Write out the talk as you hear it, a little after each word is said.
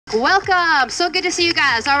Welcome. So good to see you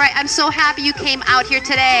guys. All right, I'm so happy you came out here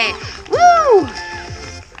today. Woo!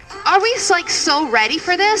 Are we like so ready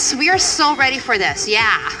for this? We are so ready for this.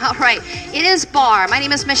 Yeah. All right. It is Barre. My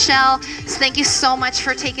name is Michelle. Thank you so much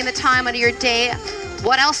for taking the time out of your day.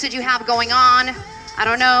 What else did you have going on? I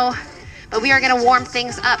don't know. But we are going to warm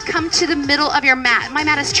things up. Come to the middle of your mat. My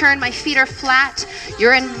mat is turned. My feet are flat.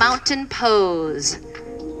 You're in mountain pose.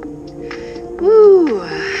 Woo.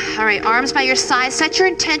 All right, arms by your side. Set your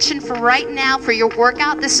intention for right now for your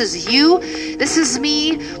workout. This is you. This is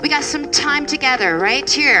me. We got some time together right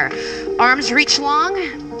here. Arms reach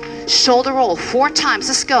long. Shoulder roll 4 times.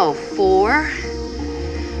 Let's go. 4,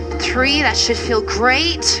 3. That should feel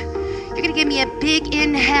great. You're going to give me a big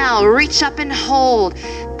inhale. Reach up and hold.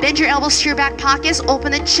 Bend your elbows to your back pockets.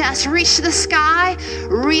 Open the chest. Reach to the sky.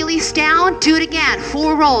 Release down. Do it again.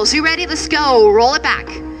 4 rolls. You ready? Let's go. Roll it back.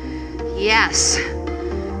 Yes.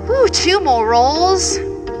 Woo, 2 more rolls.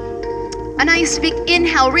 A nice big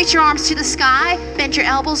inhale. Reach your arms to the sky. Bend your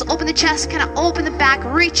elbows. Open the chest. Kind of open the back.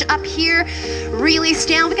 Reach up here. Release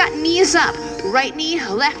down. We got knees up. Right knee,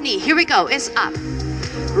 left knee. Here we go. It's up.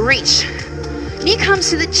 Reach. Knee comes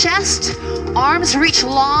to the chest. Arms reach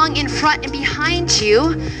long in front and behind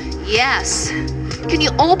you. Yes. Can you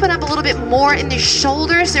open up a little bit more in the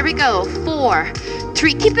shoulders? There we go. 4,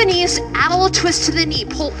 3. Keep the knees. Add a little twist to the knee.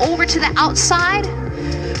 Pull over to the outside.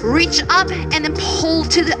 Reach up and then pull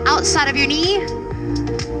to the outside of your knee.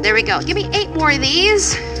 There we go. Give me 8 more of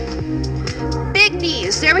these. Big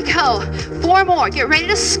knees. There we go. 4 more. Get ready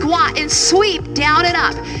to squat and sweep down and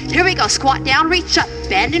up. Here we go. Squat down, reach up,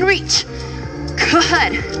 bend and reach.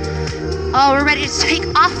 Good. Oh, we're ready to take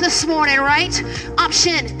off this morning, right?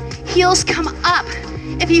 Option, heels come up.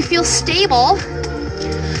 If you feel stable,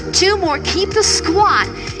 2 more. Keep the squat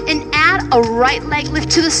and add a right leg lift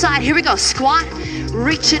to the side. Here we go. Squat,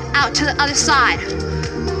 reach it out to the other side.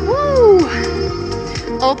 Woo.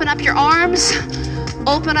 Open up your arms.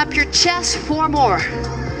 Open up your chest. 4 more.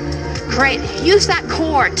 Great. Use that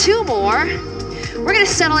core. 2 more. We're going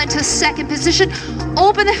to settle into second position.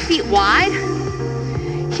 Open the feet wide.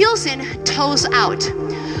 Heels in, toes out.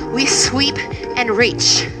 We sweep and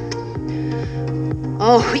reach.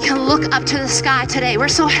 Oh, we can look up to the sky today. We're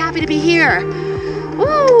so happy to be here.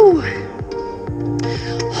 Woo!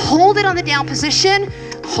 Hold it on the down position.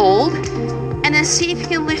 Hold. And then see if you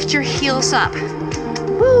can lift your heels up.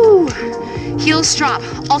 Woo! Heels drop.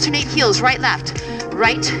 Alternate heels, right, left.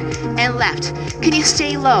 Right and left. Can you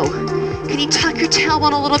stay low? Can you tuck your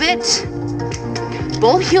tailbone a little bit?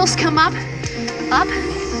 Both heels come up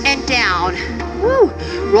and down. Woo!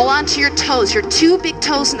 Roll onto your toes, your 2 big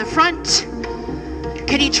toes in the front.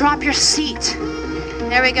 Can you drop your seat?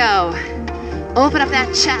 There we go. Open up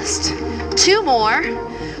that chest. 2 more.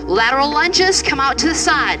 Lateral lunges, come out to the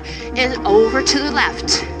side and over to the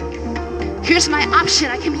left. Here's my option.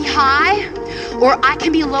 I can be high or I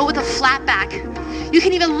can be low with a flat back. You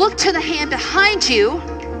can even look to the hand behind you.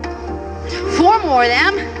 4 more of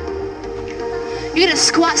them. You're gonna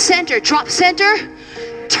squat center, drop center,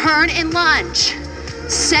 turn and lunge.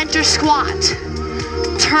 Center squat,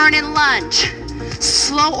 turn and lunge.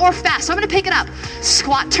 Slow or fast. So I'm gonna pick it up.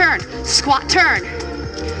 Squat, turn, squat, turn.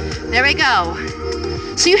 There we go.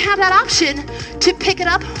 So you have that option to pick it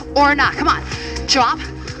up or not. Come on, drop.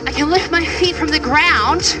 I can lift my feet from the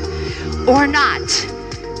ground or not.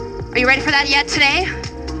 Are you ready for that yet today?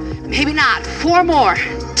 Maybe not. 4 more.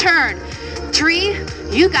 Turn. 3.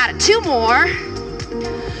 You got it. 2 more.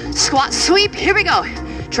 Squat, sweep. Here we go.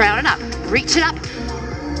 Drown it up. Reach it up.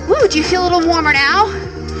 Woo, do you feel a little warmer now?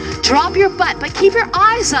 Drop your butt, but keep your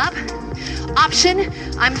eyes up. Option,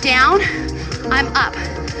 I'm down, I'm up.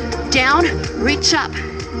 Down, reach up.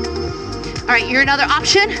 All right, your another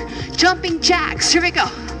option, jumping jacks. Here we go.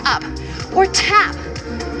 Up or tap.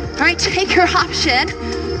 All right, take your option.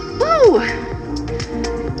 Woo!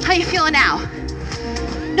 How you feeling now?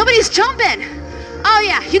 Nobody's jumping. Oh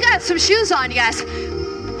yeah, you got some shoes on, you guys.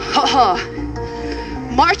 Oh.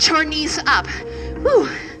 March your knees up. Woo.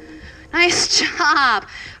 Nice job.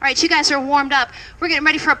 All right, you guys are warmed up. We're getting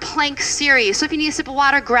ready for a plank series. So if you need a sip of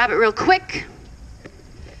water, grab it real quick.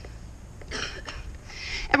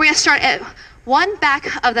 And we're gonna start at 1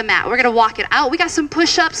 back of the mat. We're gonna walk it out. We got some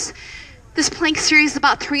push-ups. This plank series is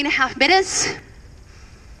about 3.5 minutes.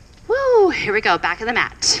 Woo, here we go, back of the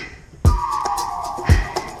mat.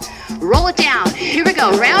 Roll it down. Here we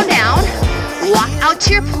go, round down. Walk out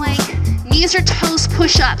to your plank. Knees or toes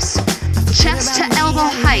push-ups. Chest to elbow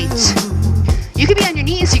height. You can be on your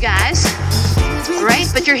knees, you guys. Right,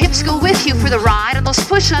 but your hips go with you for the ride on those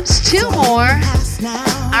push-ups. 2 more.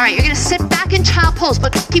 All right, you're gonna sit back back in child pose,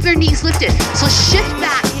 but keep your knees lifted. So shift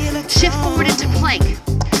back, shift forward into plank.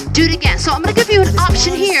 Do it again. So I'm gonna give you an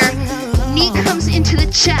option here. Knee comes into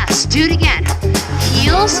the chest. Do it again.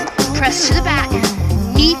 Heels, press to the back.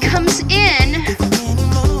 Knee comes in.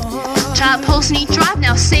 Child pose, knee drop.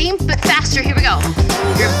 Now same, but faster. Here we go.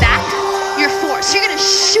 You're back, you're forward. So you're gonna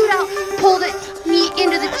shoot out, pull the knee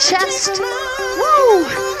into the chest. Woo!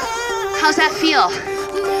 How's that feel?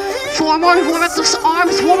 4 more, warm up those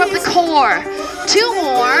arms, warm up the core. 2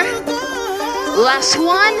 more. Last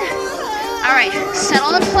one. All right,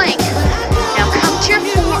 settle the plank. Now come to your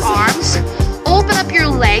forearms, open up your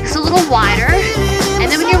legs a little wider, and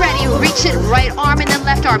then when you're ready, reach it, right arm and then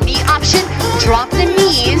left arm. Knee option, drop the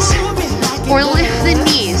knees or lift the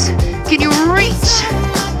knees. Can you reach?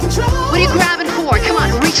 What are you grabbing for? Come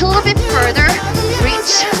on, reach a little bit further.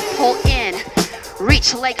 Reach, pull in.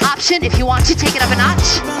 Reach, leg option if you want to take it up a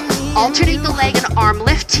notch. Alternate the leg and arm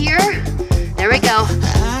lift here. There we go.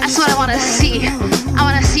 That's what I want to see. I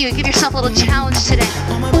want to see you give yourself a little challenge today.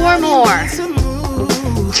 4 more.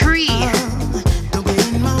 3,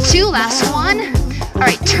 2, last one. All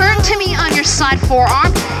right, turn to me on your side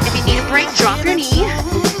forearm. If you need a break, drop your knee.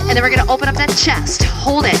 And then we're gonna open up that chest.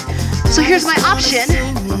 Hold it. So here's my option.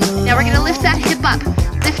 Now we're gonna lift that hip up.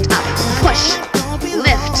 Lift up, push,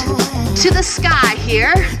 lift to the sky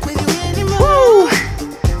here. Woo!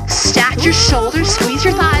 Stack your shoulders, squeeze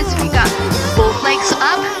your thighs. If you got both legs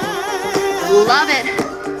up, love it.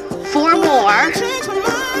 4 more.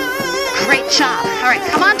 Great job. All right,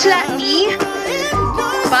 come on to that knee.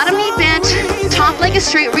 Bottom knee bent, top leg is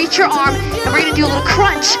straight, reach your arm, and we're gonna do a little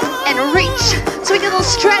crunch and reach. So we get a little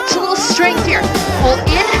stretch, a little strength here. Pull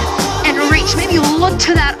in and reach. Maybe you look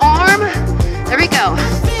to that arm. There we go.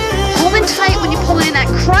 Hold it tight when you pull it in that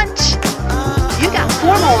crunch. You got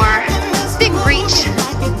 4 more. Big reach.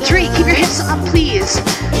 3, keep your hips up, please.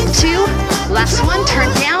 2, last one, turn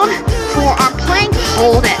down. Forearm plank,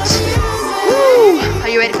 hold it. Woo! Are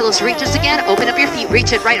you ready for those reaches again? Open up your feet,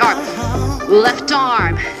 reach it, right arm. Left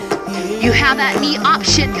arm. You have that knee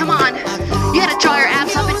option. Come on. You gotta draw your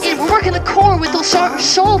abs up and in. We're working the core with those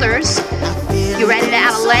shoulders. You ready to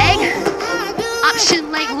add a leg?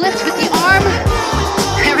 Option leg lift with the arm.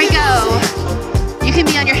 There we go. You can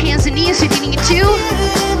be on your hands and knees if you need to.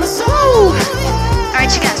 Woo! All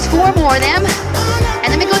right, you guys, 4 more of them.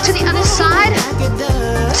 And then we go to the other side.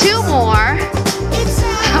 2 more.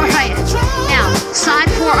 All right. Now, side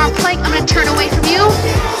forearm plank. I'm gonna turn away from you.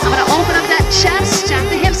 I'm gonna open up that chest, stack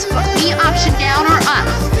the hips, knee option down or up.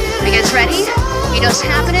 Are you guys ready? You know what's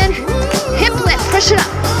happening? Hip lift, push it up,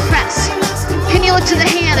 press. Can you look to the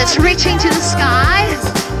hand that's reaching to the sky?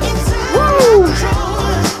 Woo!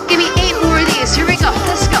 Give me 8 more of these. Here we go.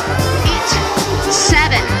 Let's go. 8,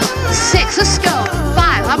 7, 6. Let's go.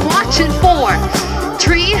 5. I'm watching. 4,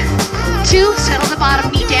 3, 2. Settle the bottom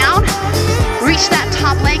knee down. Reach that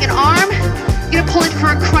top leg and arm. You're gonna pull in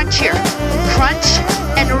for a crunch here. Crunch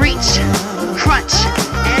and reach. Crunch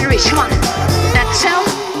and reach. Come on. Exhale.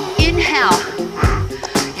 Inhale.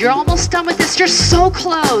 You're almost done with this. You're so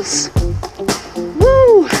close.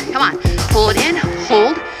 Woo! Come on. Pull it in.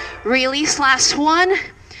 Hold. Release. Last one.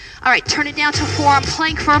 All right. Turn it down to forearm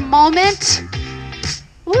plank for a moment.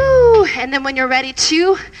 Woo! And then when you're ready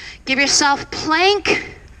to, give yourself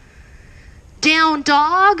plank, down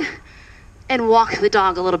dog, and walk the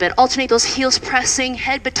dog a little bit. Alternate those heels pressing,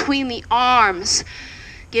 head between the arms.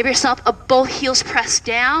 Give yourself a both heels pressed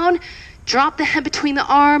down. Drop the head between the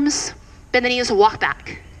arms. Bend the knees, walk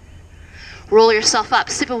back. Roll yourself up.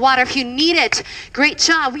 Sip of water if you need it. Great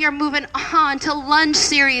job. We are moving on to lunge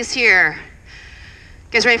series here.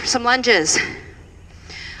 You guys ready for some lunges?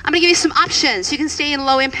 I'm gonna give you some options. You can stay in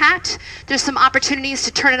low impact. There's some opportunities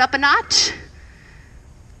to turn it up a notch.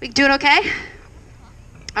 We doing okay?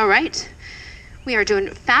 All right. We are doing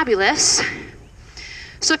fabulous.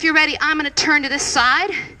 So if you're ready, I'm gonna turn to this side.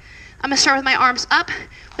 I'm gonna start with my arms up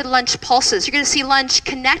with lunge pulses. You're gonna see lunge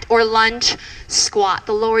connect or lunge squat.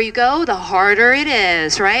 The lower you go, the harder it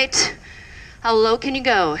is, right? How low can you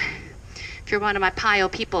go? If you're one of my PIO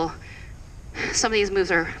people, some of these moves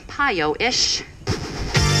are PIO-ish.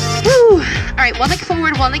 Woo! All right, one leg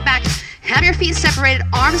forward, one leg back. Have your feet separated,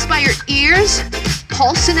 arms by your ears.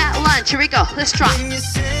 Pulse in that lunge. Here we go. Let's drop.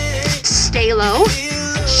 Stay low.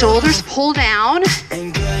 Shoulders pull down.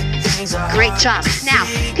 Great job. Now,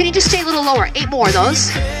 can you just stay a little lower? 8 more of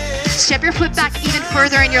those. Step your foot back even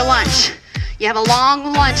further in your lunge. You have a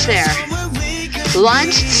long lunge there.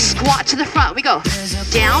 Lunge, squat to the front. We go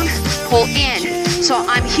down, pull in. So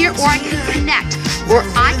I'm here, or I can connect, or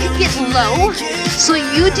I can get low. So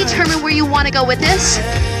you determine where you want to go with this.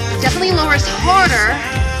 Definitely lower is harder.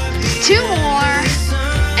 2 more.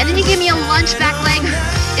 And then you give me a lunge, back leg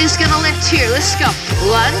is gonna lift here. Let's go.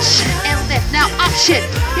 Lunge and lift. Now option.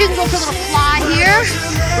 You can go for a little fly here.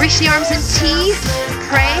 Reach the arms in T,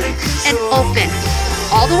 pray, and open.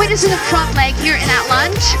 All the weight is in the front leg here in that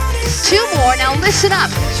lunge. 2 more. Now listen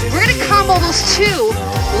up. We're gonna combo those 2.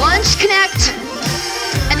 Lunge, connect,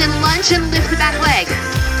 and then lunge and lift the back leg.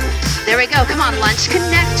 There we go. Come on, lunge,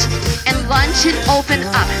 connect, and lunge and open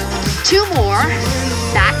up. 2 more.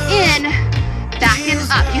 Back and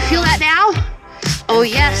up. You feel that now? Oh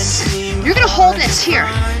yes. You're gonna hold this here.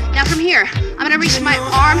 Now from here, I'm gonna reach my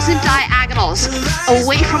arms in diagonals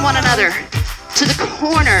away from one another to the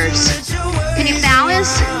corners. Can you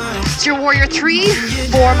balance? It's your warrior 3,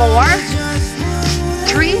 4 more.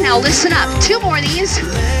 3, now listen up. 2 more of these.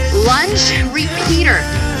 Lunge, repeater,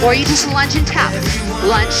 or you just lunge and tap.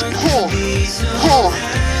 Lunge, pull, pull.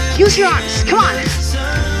 Use your arms, come on.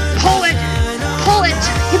 Pull it, pull it.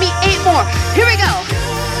 Give me 8 more. Here we go.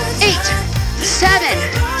 8, 7,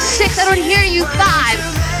 6, I don't hear you. 5,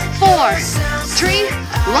 4, 3,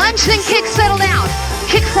 lunge, then kick, settle down.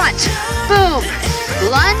 Kick front, boom.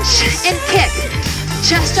 Lunge and kick.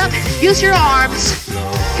 Chest up, use your arms.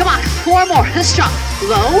 Come on, 4 more, let's drop.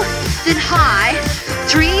 Low, then high.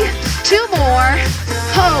 3, 2 more.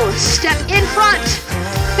 Pose, step in front.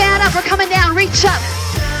 Fan up, we're coming down, reach up.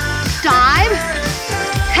 Dive,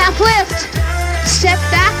 half lift. Step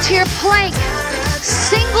back to your plank.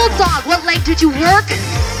 Single dog, what leg did you work?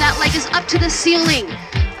 That leg is up to the ceiling.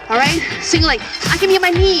 All right, single leg. I can be on my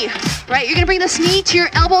knee, right? You're gonna bring this knee to your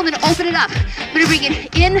elbow and then open it up. I'm gonna bring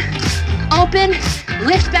it in, open,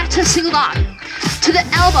 lift back to a single dog. To the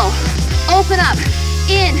elbow, open up,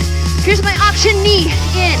 in. Here's my option, knee,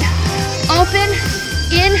 in, open,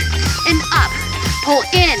 in, and up. Pull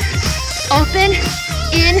in, open,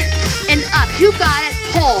 in, and up. You got it,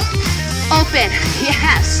 pull, open,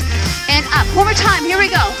 yes, and up. One more time, here we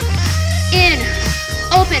go. In,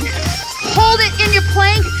 open, hold it in your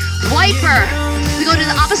plank, wiper. We go to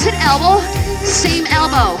the opposite elbow, same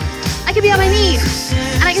elbow. I can be on my knee,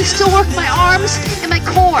 and I can still work my arms and my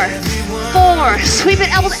core. 4, sweep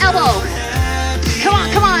it elbow to elbow. Come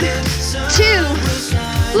on, come on.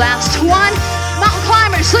 2, last 1. Mountain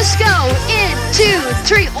climbers, let's go. In, 2,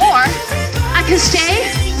 3, or I can stay,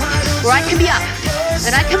 or I can be up,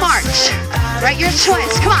 and I can march. Right, your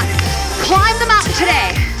choice, come on. Climb the mountain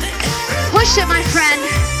today. Push it, my friend.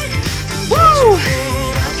 Woo!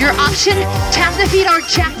 Your option, tap the feet or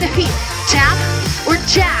jack the feet. Tap or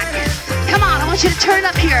jack. Come on, I want you to turn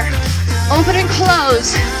up here. Open and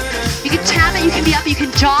close. You can tap it, you can be up, you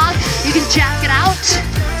can jog, you can jack it out.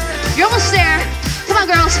 You're almost there. Come on,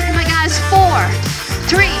 girls and my guys. 4,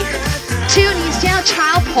 3, 2, knees down,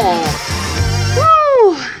 child pose.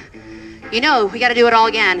 Woo! You know, we gotta do it all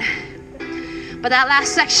again. But that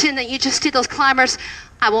last section that you just did, those climbers,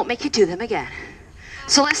 I won't make you do them again.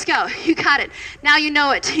 So let's go, you got it. Now you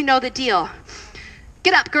know it, you know the deal.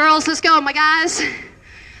 Get up, girls, let's go, my guys.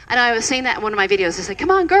 I know I was saying that in one of my videos. I said,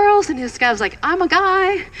 come on, girls. And this guy was like, I'm a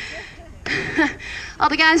guy. All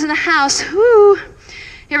the guys in the house, woo.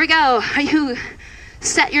 Here we go. You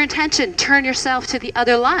set your intention. Turn yourself to the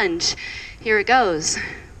other lunge. Here it goes.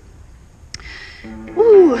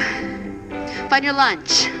 Woo. Find your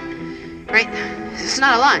lunge. Right? This is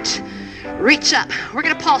not a lunge. Reach up. We're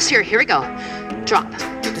going to pulse here. Here we go. Drop.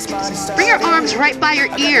 Bring your arms right by your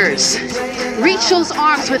ears. Reach those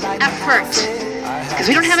arms with effort. Because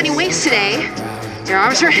we don't have any weights today. Your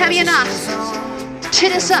arms are heavy enough.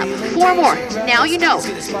 Chin is up. 4 more. Now you know.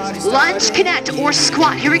 Lunge, connect, or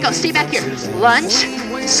squat. Here we go. Stay back here. Lunge,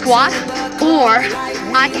 squat, or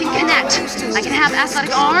I can connect. I can have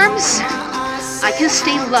athletic arms. I can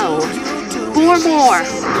stay low. 4 more.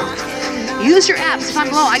 Use your abs. If I'm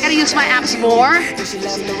low, I gotta use my abs more.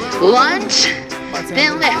 Lunge,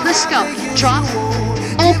 then lift. Let's go. Drop,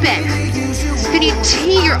 open. Can you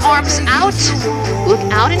tee your arms out? Look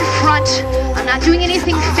out in front. I'm not doing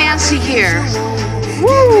anything fancy here.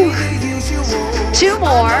 Woo! 2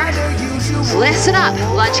 more. Listen up.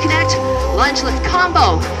 Lunge, connect, lunge, lift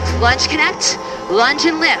combo. Lunge, connect, lunge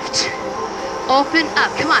and lift. Open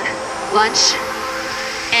up. Come on. Lunge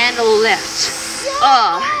and lift.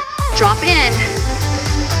 Drop in.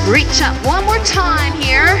 Reach up. One more time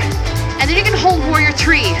here. And then you're going to hold warrior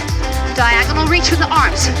 3. Diagonal reach with the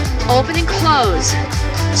arms. Open and close.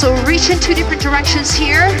 So reach in 2 different directions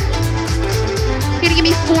here. You're gonna give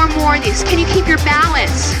me 4 more of these. Can you keep your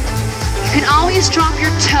balance? You can always drop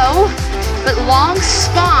your toe, but long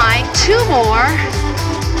spine. 2 more.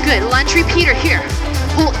 Good, lunge repeater here.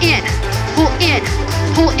 Pull in, pull in,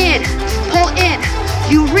 pull in, pull in.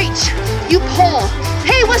 You reach, you pull.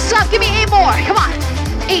 Hey, what's up? Give me 8 more. Come on.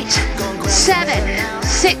 8, 7,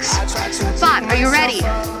 6, 5. Are you ready?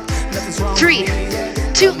 3,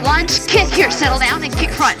 2, 2, lunge, kick. Here, settle down and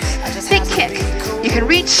kick front. Big kick. You can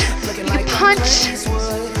reach, you can punch.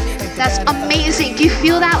 That's amazing. Do you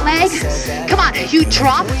feel that leg? Come on, you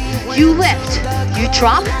drop, you lift. You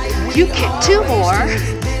drop, you kick. 2 more.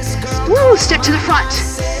 Woo, step to the front.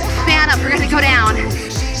 Fan up, we're gonna go down.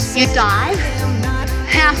 You dive,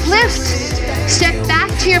 half lift, step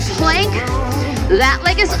back to your plank. That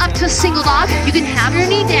leg is up to a single dog. You can have your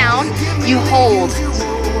knee down, you hold.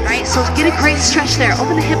 All right, so get a great stretch there.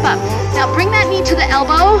 Open the hip up. Now bring that knee to the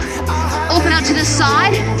elbow, open out to the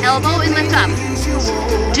side, elbow and lift up.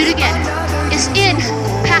 Do it again. It's in,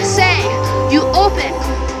 passe. You open.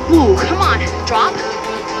 Ooh, come on. Drop,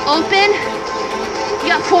 open.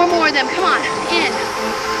 You got 4 more of them. Come on. In,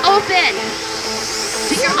 open.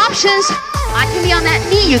 Take your options. I can be on that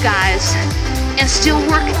knee, you guys, and still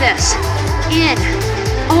work this. In,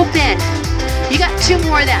 open. You got 2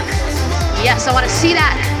 more of them. Yes, I want to see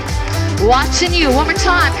that. Watching you. One more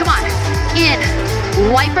time. Come on. In,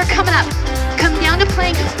 wiper coming up. Come down to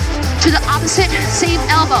plank. To the opposite, same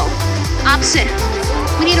elbow. Opposite.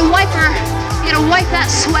 We need a wiper. You gotta wipe that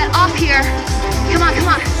sweat off here. Come on, come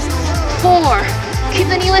on. 4. Keep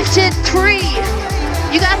the knee lifted. 3.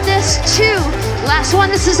 You got this. 2. Last one.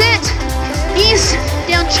 This is it. Knees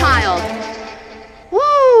down, child.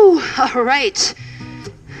 Woo! All right.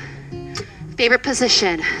 Favorite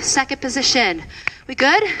position. Second position. We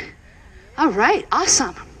good? All right.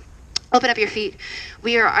 Awesome. Open up your feet.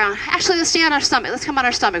 We are actually, let's stay on our stomach. Let's come on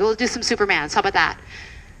our stomach. We'll do some Supermans. How about that?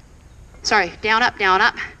 Sorry, down, up, down,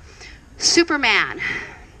 up. Superman.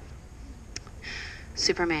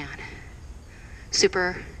 Superman.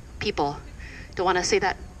 Super people. Don't want to say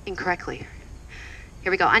that incorrectly.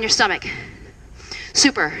 Here we go, on your stomach.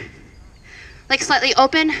 Super. Legs slightly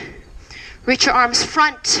open. Reach your arms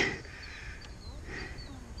front.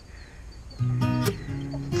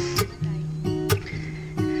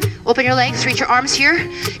 Open your legs, reach your arms here.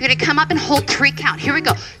 You're gonna come up and hold 3 count. Here we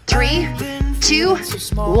go. 3, 2,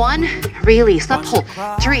 1, release, up, hold.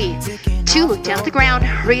 3, 2, look down at the ground,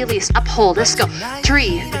 release, up, hold. Let's go.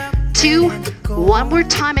 3, 2, 1 more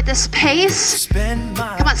time at this pace.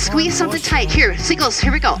 Come on, squeeze something tight. Here, singles,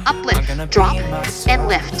 here we go. Uplift, drop, and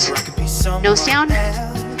lift. Nose down.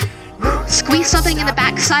 Squeeze something in the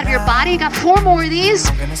back side of your body. You got 4 more of these.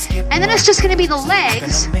 And then it's just gonna be the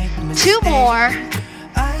legs. 2 more.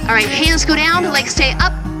 All right, hands go down, the legs stay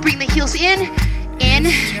up, bring the heels in and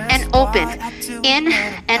open, in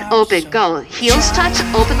and open. Go, heels touch,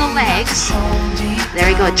 open the legs.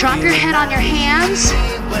 There we go, drop your head on your hands.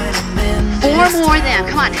 4 more of them,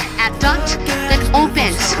 come on, adduct, then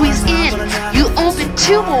open, squeeze in, you open.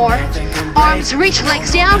 2 more, arms reach,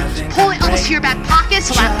 legs down, pull the elbows to your back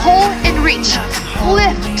pockets, lap pull and reach,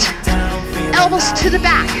 lift, elbows to the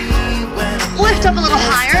back, lift up a little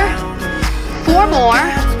higher. 4 more,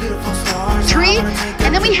 3,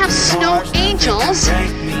 and then we have snow angels.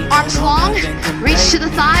 Arms long, reach to the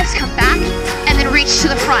thighs, come back, and then reach to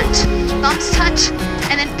the front. Thumbs touch,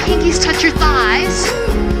 and then pinkies touch your thighs.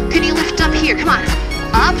 Can you lift up here? Come on.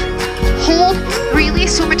 Up, hold,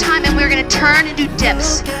 release one more time, and we're gonna turn and do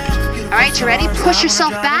dips. All right, you ready? Push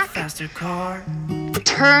yourself back.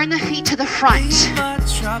 Turn the feet to the front.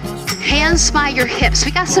 Hands by your hips.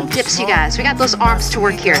 We got some dips, you guys. We got those arms to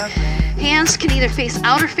work here. Hands can either face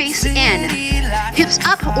out or face in. Hips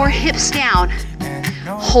up or hips down.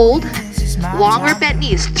 Hold, long or bent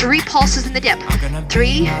knees. 3 pulses in the dip.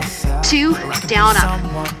 3, 2, down,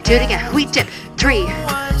 up. Do it again. We dip. 3,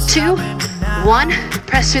 2, 1.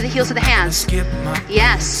 Press through the heels of the hands.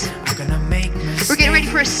 Yes. We're getting ready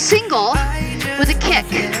for a single with a kick,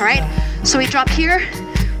 all right? So we drop here,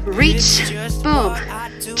 reach, boom.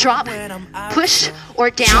 Drop, push, or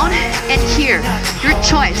down, and here. Your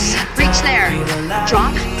choice. Reach there.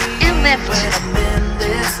 Drop, and lift.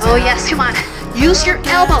 Oh yes, come on. Use your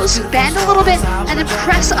elbows. Bend a little bit, and then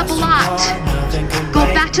press up a lot. Go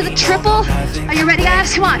back to the triple. Are you ready,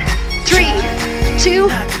 guys? Come on. 3, 2,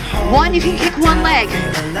 1. You can kick 1 leg.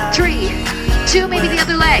 3, 2, maybe the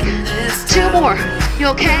other leg. 2 more. You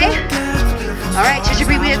okay? All right, you're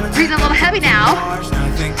breathing a little heavy now.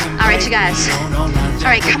 All right, you guys. All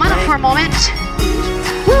right, come on up for a moment.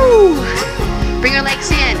 Woo! Bring your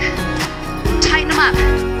legs in. Tighten them up.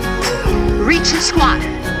 Reach and squat.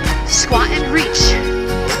 Squat and reach.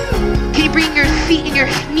 Can you bring your feet and your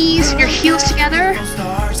knees and your heels together?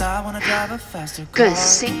 Good,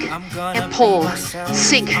 sink and pull.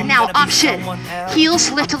 Sink, now option.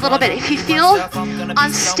 Heels lift a little bit. If you feel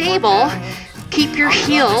unstable, keep your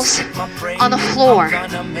heels on the floor.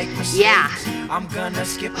 Yeah.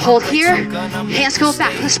 Hold here. Hands go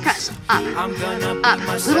back. Let's press. Up. Up.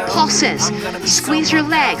 Little pulses. Squeeze your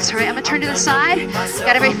legs. All right, I'm going to turn to the side.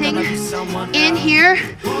 Got everything in here.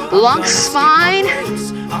 Long spine.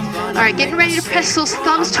 All right, getting ready to press those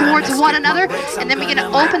thumbs towards one another. And then we're going to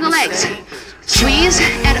open the legs. Squeeze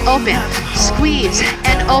and open. Squeeze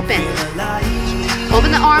and open. Open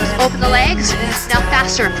the arms, open the legs. Now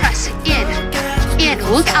faster. Press in. In.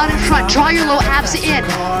 Look out in front. Draw your low abs in.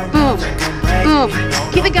 Boom. Boom.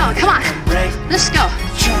 Keep it going. Come on. Let's go.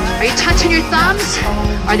 Are you touching your thumbs?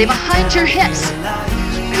 Are they behind your hips?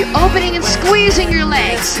 Are you opening and squeezing your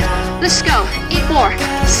legs? Let's go. 8 more.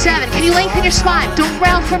 7. Can you lengthen your spine? Don't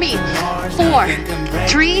ground for me. 4,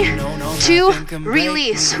 3, 2,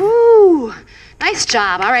 release. Woo. Nice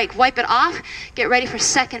job. All right, wipe it off. Get ready for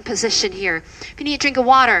second position here. If you need a drink of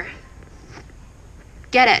water,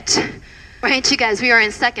 get it. All right, you guys, we are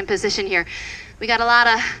in second position here. We got a lot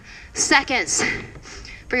of seconds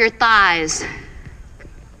for your thighs.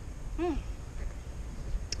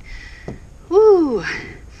 Woo.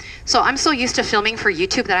 So I'm so used to filming for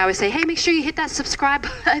YouTube that I always say, hey, make sure you hit that subscribe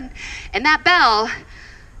button and that bell.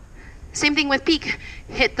 Same thing with Peak.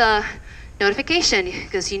 Hit the notification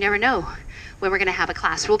because you never know when we're going to have a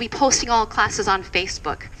class. We'll be posting all classes on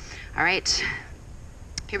Facebook. All right.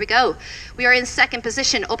 Here we go. We are in second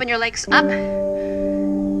position. Open your legs up.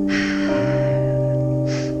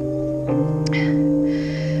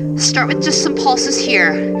 Start with just some pulses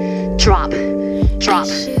here. Drop, drop.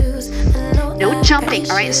 No jumping,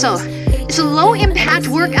 all right? So it's a low impact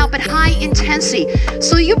workout, but high intensity.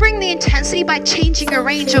 So you bring the intensity by changing your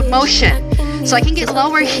range of motion. So I can get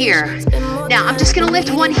lower here. Now I'm just gonna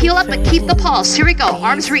lift one heel up, but keep the pulse. Here we go,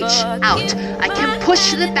 arms reach out. I can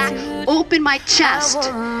push to the back, open my chest.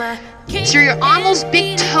 So you're on those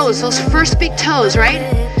big toes, those first big toes, right?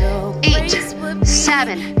 8,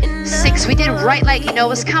 7, 6. We did right leg, you know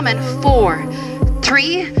what's coming. 4,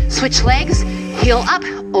 3, switch legs, heel up,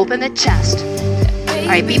 open the chest. All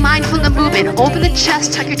right, be mindful of the movement. Open the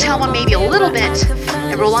chest, tuck your tailbone maybe a little bit,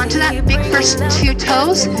 and roll onto that big first 2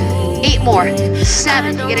 toes. 8 more,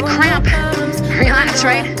 7, you get a cramp. Relax,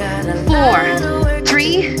 right? 4,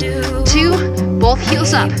 3, 2, both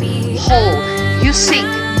heels up. Hold, you sink.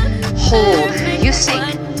 Hold, you sink.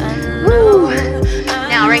 Woo.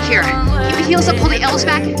 Now right here, keep the heels up, pull the elbows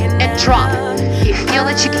back, and drop. If you feel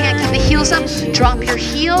that you can't keep the heels up, drop your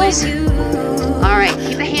heels. All right,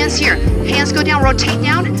 keep the hands here. Hands go down, rotate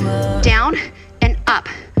down, down, and up.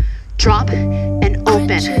 Drop and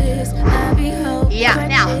open. Yeah,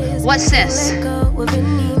 now, what's this?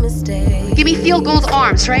 Give me field goal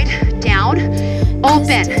arms, right? Down,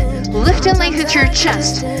 open. Lift and lengthen through your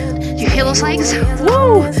chest. You feel those legs?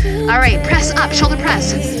 Woo! All right, press up, shoulder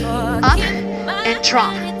press. Up and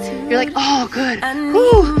drop. You're like, oh, good.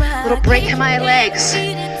 Woo! Little break in my legs.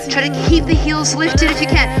 Try to keep the heels lifted if you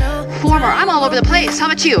can. 4 more. I'm all over the place. How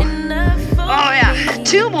about you? Oh, yeah.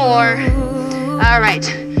 2 more. All right.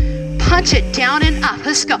 Punch it down and up.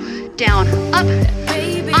 Let's go. Down, up,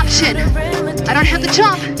 option. I don't have the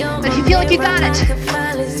jump, but if you feel like you got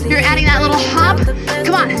it, you're adding that little hop.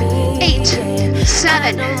 Come on. 8,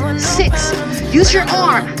 7, 6. Use your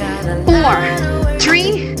arm. 4,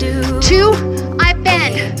 3, 2. I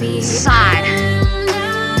bend. Side.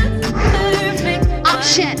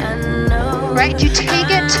 Option. Right? You take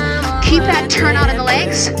it. Keep that turn out in the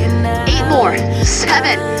legs. 8 more.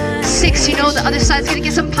 7, 6. You know the other side's going to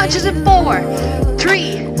get some punches in 4,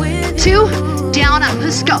 3, 2. Down, up.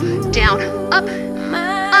 Let's go. Down, up,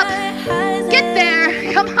 up. Get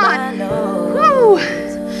there. Come on. Woo.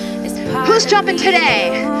 Who's jumping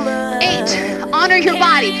today? 8. Honor your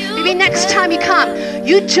body. Maybe next time you come,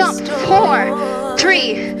 you jumped. 4,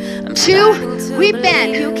 3, 2. We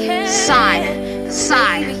bend. Side,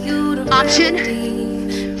 side. Option.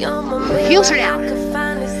 Heels are down.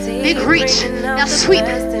 Big reach. Now sweep.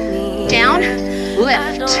 Down.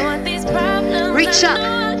 Lift. Reach up.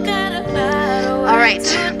 All right.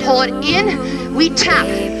 Pull it in. We tap.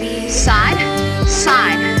 Side.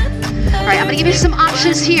 Side. All right. I'm going to give you some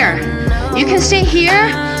options here. You can stay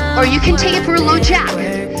here or you can take it for a low jab.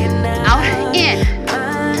 Out. In.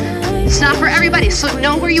 It's not for everybody. So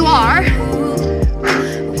know where you are.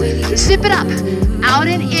 Zip it up. Out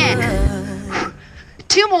and in.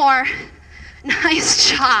 2 more. Nice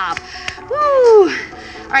job. Woo.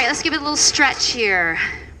 All right, let's give it a little stretch here.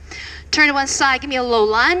 Turn to one side, give me a low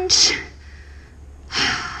lunge.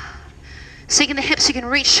 Sinking the hips, you can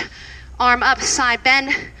reach, arm up, side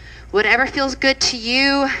bend, whatever feels good to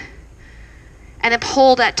you. And then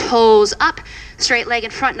pull that toes up, straight leg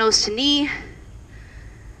in front, nose to knee.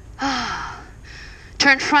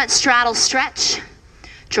 Turn front, straddle, stretch.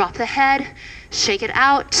 Drop the head, shake it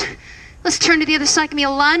out. Let's turn to the other side, give me a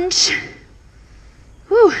lunge.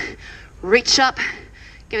 Woo. Reach up,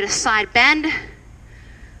 give it a side bend.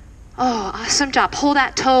 Oh, awesome job. Pull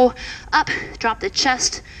that toe up, drop the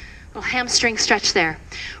chest, little hamstring stretch there.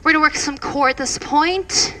 We're gonna work some core at this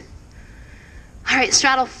point. All right,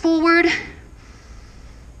 straddle forward.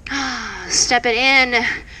 Step it in,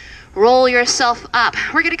 roll yourself up.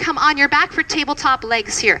 We're gonna come on your back for tabletop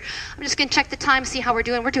legs here. I'm just gonna check the time, see how we're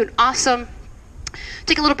doing. We're doing awesome.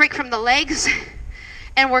 Take a little break from the legs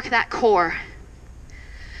and work that core.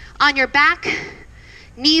 On your back,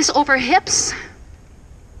 knees over hips.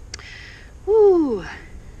 Woo.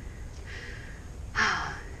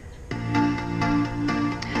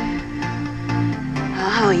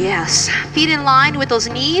 Oh yes, feet in line with those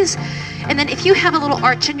knees. And then if you have a little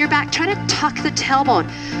arch in your back, try to tuck the tailbone,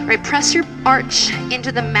 right? Press your arch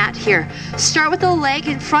into the mat here. Start with the leg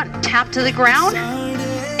in front, tap to the ground,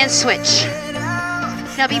 and switch.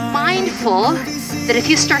 Now be mindful that if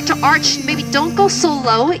you start to arch, maybe don't go so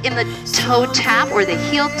low in the toe tap or the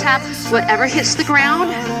heel tap, whatever hits the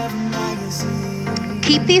ground.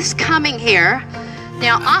 Keep these coming here.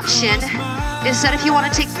 Now option is that if you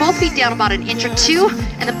want to take both feet down about an inch or two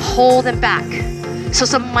and then pull them back. So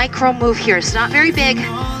it's a micro move here. It's not very big,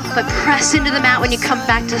 but press into the mat when you come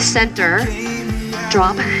back to center.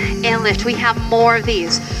 Drop and lift. We have more of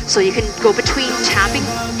these. So you can go between tapping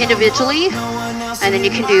individually, and then you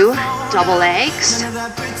can do double legs.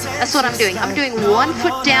 That's what I'm doing. I'm doing 1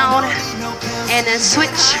 foot down and then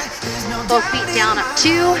switch. Both feet down up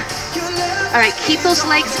 2. All right, keep those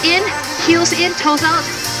legs in, heels in, toes out,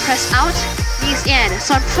 press out, knees in.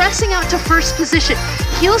 So I'm pressing out to first position.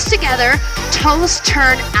 Heels together, toes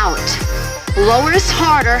turn out. Lower is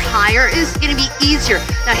harder, higher is gonna be easier.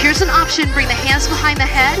 Now here's an option, bring the hands behind the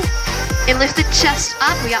head and lift the chest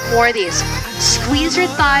up. We got more of these. Squeeze your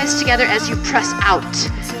thighs together as you press out.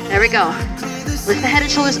 There we go. Lift the head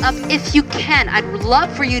and shoulders up if you can. I'd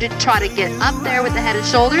love for you to try to get up there with the head and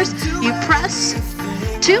shoulders. You press.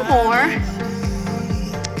 2 more.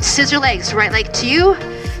 Scissor legs, right leg to you.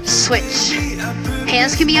 Switch.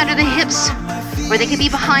 Hands can be under the hips or they can be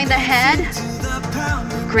behind the head.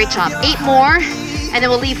 Great job. 8 more. And then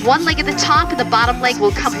we'll leave one leg at the top and the bottom leg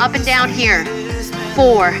will come up and down here.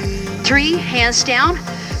 4, 3, hands down.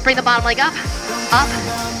 Bring the bottom leg up,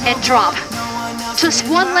 and drop. Just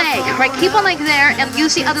one leg, right? Keep one leg there and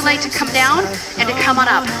use the other leg to come down and to come on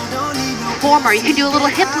up. 4 more. You can do a little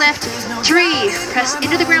hip lift. 3, press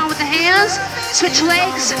into the ground with the hands. Switch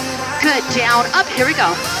legs. Good, down, up. Here we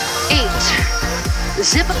go. 8.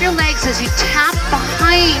 Zip up your legs as you tap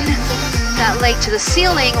behind that leg to the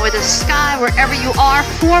ceiling or the sky, wherever you are.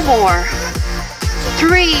 4 more.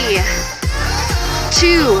 3,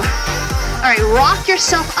 2. All right, rock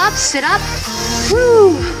yourself up, sit up.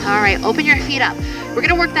 Woo. All right, open your feet up. We're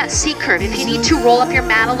gonna work that C curve. If you need to, roll up your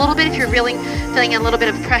mat a little bit. If you're feeling a little bit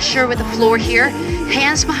of pressure with the floor here,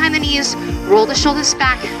 hands behind the knees, roll the shoulders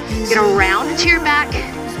back, get around to your back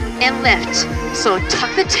and lift. So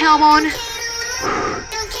tuck the tailbone,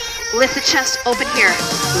 lift the chest open here.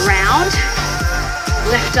 Round,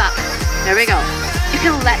 lift up. There we go. You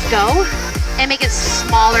can let go and make it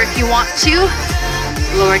smaller if you want to.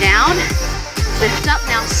 Lower down, lift up.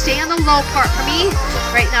 Now stay on the low part for me.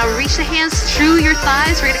 Right now, reach the hands through your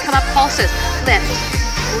thighs. We're gonna come up pulses. Lift,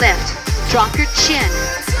 lift, drop your chin.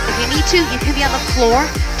 If you need to, you can be on the floor,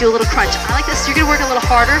 do a little crunch. I like this. You're gonna work a little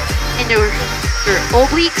harder in your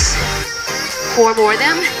obliques. 4 more of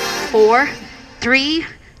them. 4, 3,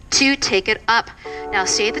 2, take it up. Now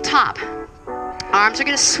stay at the top. Arms are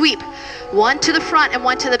gonna sweep. 1 to the front and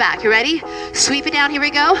 1 to the back. You ready? Sweep it down, here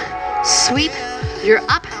we go. Sweep, you're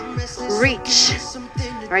up, reach.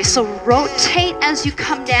 All right, so rotate as you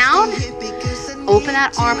come down. Open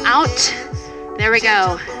that arm out. There we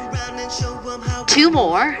go. 2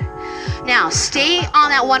 more. Now stay on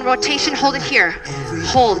that 1 rotation, hold it here.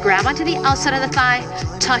 Hold, grab onto the outside of the thigh,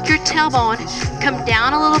 tuck your tailbone, come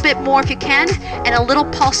down a little bit more if you can, and a little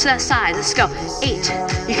pulse to that side. Let's go. 8,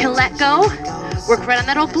 you can let go, work right on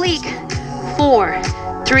that oblique. 4,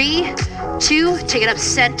 3, 2, take it up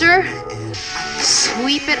center,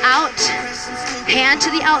 sweep it out, hand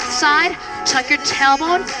to the outside, tuck your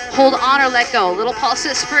tailbone, hold on or let go. Little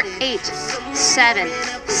pulses for 8, 7,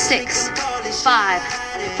 6, 5,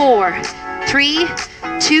 4, 3,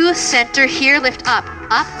 2, center here, lift up,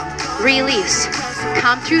 up, release,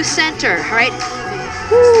 come through center, all right?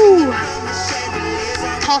 Woo.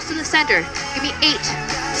 Pulse in the center, give me 8,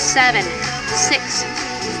 7, 6,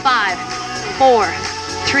 5, 4,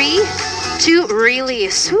 3, 2,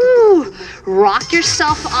 release. Woo. Rock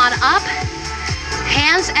yourself on up,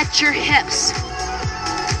 hands at your hips.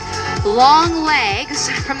 long legs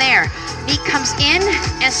from there. Knee comes in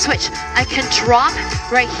and switch. I can drop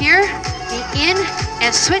right here, knee in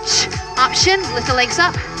and switch. Option, lift the legs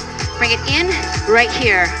up, bring it in right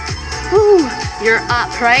here. Woo, you're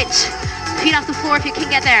up, right? Feet off the floor if you can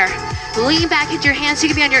get there. Lean back into your hands. You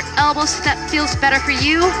can be on your elbows if that feels better for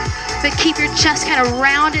you, but keep your chest kind of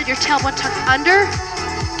rounded, your tailbone tucked under.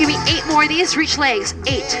 Give me 8 more of these. Reach legs.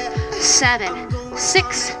 8, 7,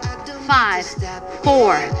 6, 5,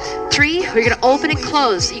 4, 3. We're gonna open and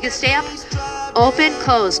close. You can stay up. Open,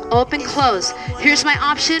 close, open, close. Here's my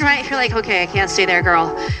option, right? If you're like, okay, I can't stay there,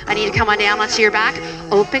 girl. I need to come on down onto your back.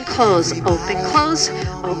 Open, close, open, close,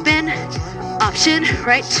 open. Option,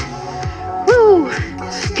 right? Woo!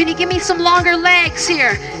 Can you give me some longer legs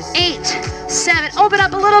here? 8, 7, open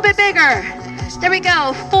up a little bit bigger. There we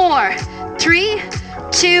go. 4, 3,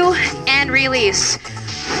 2, and release.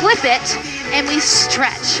 Flip it, and we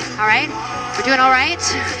stretch, all right? We're doing all right?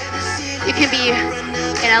 You can be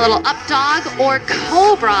in a little up dog or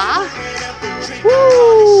cobra.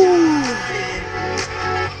 Woo!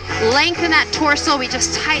 Lengthen that torso. We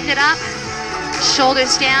just tighten it up.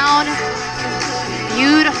 Shoulders down.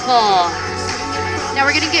 Beautiful. Now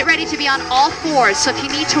we're gonna get ready to be on all fours. So if you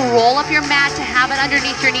need to roll up your mat to have it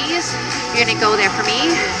underneath your knees, you're gonna go there for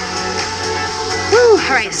me. Woo!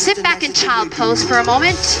 All right, sit back in child pose for a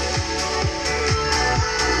moment.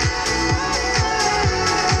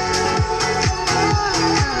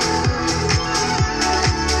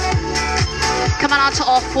 Come on onto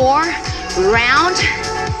all four, round,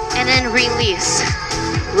 and then release.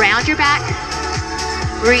 Round your back,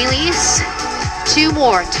 release. 2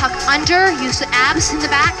 more, tuck under, use the abs in the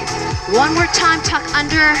back. 1 more time, tuck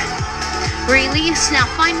under, release. Now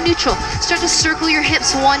find neutral. Start to circle your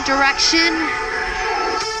hips one direction.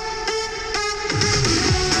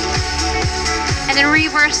 And then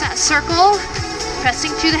reverse that circle,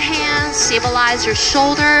 pressing through the hands, stabilize your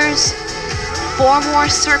shoulders. 4 more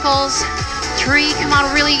circles. 3, come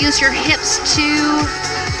on, really use your hips. 2,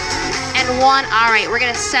 and 1. All right, we're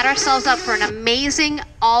gonna set ourselves up for an amazing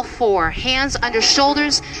all four. Hands under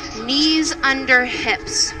shoulders, knees under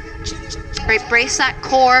hips. All right, brace that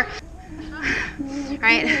core. All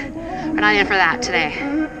right, we're not in for that today.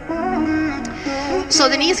 So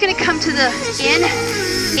the knee's gonna come to the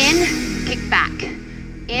in, kick back.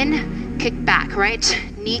 In, kick back, right?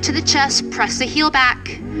 Knee to the chest, press the heel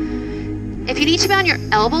back. If you need to be on your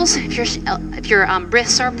elbows, if your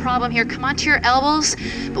wrists are a problem here, come onto your elbows.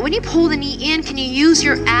 But when you pull the knee in, can you use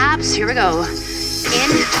your abs? Here we go. In,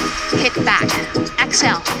 kick back.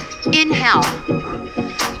 Exhale, inhale.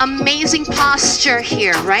 Amazing posture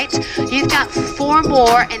here, right? You've got 4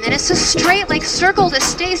 more, and then it's a straight leg circle that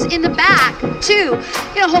stays in the back. 2, you're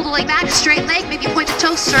gonna hold the leg back, straight leg, maybe point the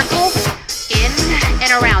toe, circle, in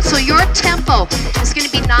and around. So your tempo is gonna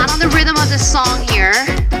be not on the rhythm of the song here.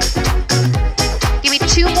 Give me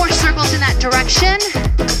 2 more circles in that direction.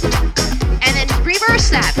 And then reverse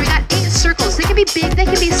that. We got 8 circles. They can be big, they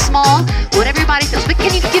can be small, whatever your body feels. But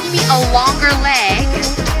can you give me a longer leg?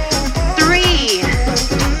 3,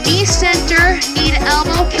 knee center, knee to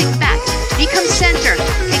elbow, kick back. Knee comes center,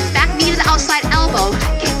 kick back, knee to the outside elbow,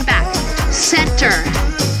 kick back. Center,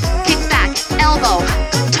 kick back, elbow,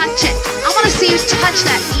 touch it. I wanna see you touch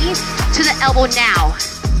that knee to the elbow now.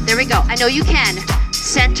 There we go, I know you can.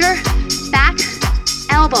 Center, back,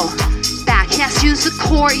 elbow, back. Yes, use the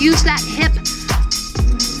core, use that hip.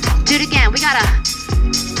 Do it again. We got a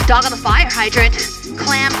dog on the fire hydrant.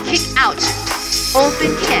 Clam, kick out.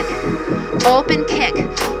 Open kick. Open kick.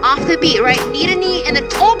 Off the beat, right? Knee to knee, and then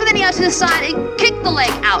open the knee out to the side and kick the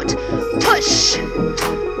leg out. Push.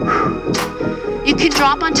 You can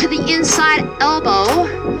drop onto the inside elbow.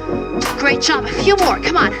 Great job. A few more.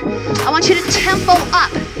 Come on. I want you to tempo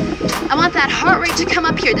up. I want that heart rate to come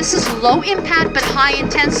up here. This is low impact but high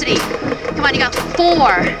intensity. Come on, you got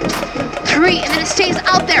 4, 3, and then it stays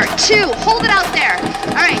out there. 2, hold it out there.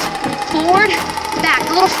 All right, forward, back,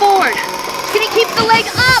 a little forward. Can you keep the leg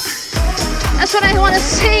up? That's what I want to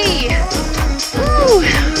see. Woo.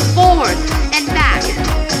 Forward and back,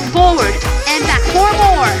 forward and back. 4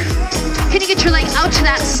 more. Can you get your leg out to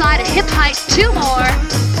that side at hip height? 2 more.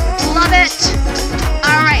 Love it.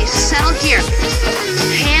 All right, settle here.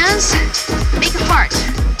 Hands, make a heart.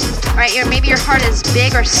 All right, maybe your heart is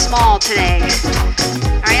big or small today.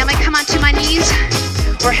 All right, I'm gonna come onto my knees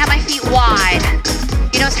or have my feet wide.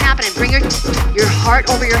 You know what's happening. Bring your heart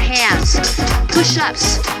over your hands.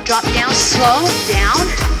 Push-ups, drop down, slow, down,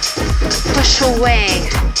 push away.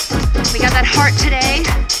 We got that heart today.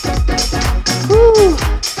 Woo.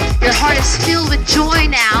 Your heart is filled with joy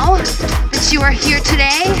now that you are here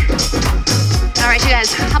today. All right, you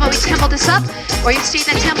guys, how about we tempo this up? Or you stay at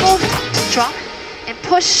that tempo, drop, and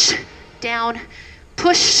push down,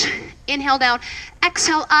 push, inhale down,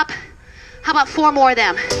 exhale up. How about 4 more of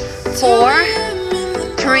them? 4,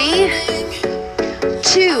 3,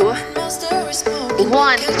 2,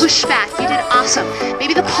 1. Push back. You did awesome.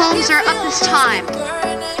 Maybe the palms are up this time.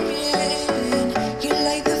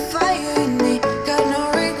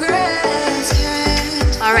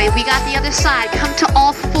 All right, we got the other side. Come to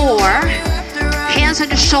all 4. Hands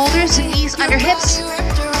under shoulders, knees under hips.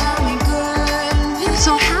 I'm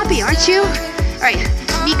so happy, aren't you? All right,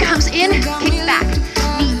 knee comes in, kick back.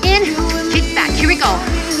 Knee in, kick back. Here we go.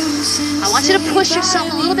 I want you to push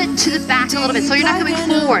yourself a little bit to the back a little bit so you're not coming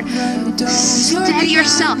forward. Steady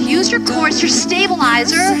yourself. Use your core as your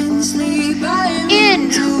stabilizer.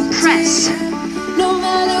 In, press.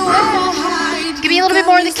 Give me a little bit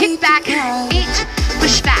more of the kick back. 8,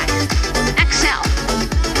 push back. Exhale.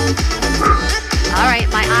 All right,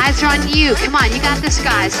 my eyes are on you. Come on, you got this,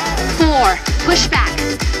 guys. 4, push back.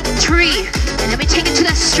 3, and then we take it to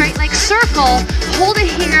that straight leg circle. Hold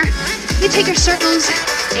it here. You take your circles.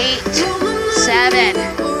 8, 7.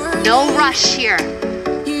 No rush here.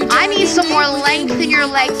 I need some more length in your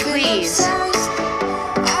leg, please.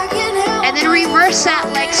 And then reverse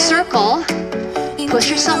that leg circle. Push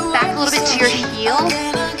yourself back a little bit to your heel.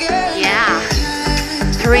 Yeah.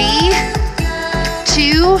 3,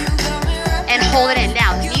 2, and hold it in.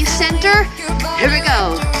 Now, knee center. Here we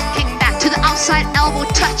go. Kick back to the outside elbow.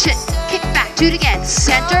 Touch it. Kick back. Do it again.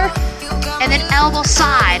 Center. And then elbow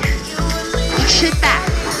side. Push it back.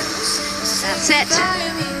 That's it.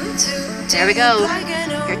 There we go.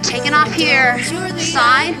 You're taking off here.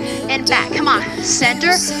 Side and back. Come on.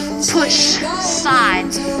 Center. Push.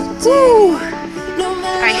 Side. Woo.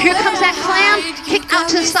 All right, here comes that clam. Kick out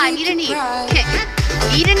to the side. Knee to knee. Kick.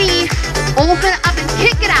 Knee to knee. Open up and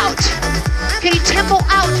kick it out. Can you tempo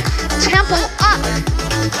out? Tempo up.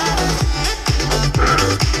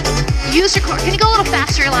 Use your core. Can you go a little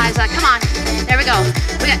faster, Eliza? Come on. There we go.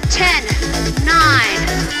 We got 10, 9.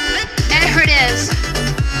 And here it is.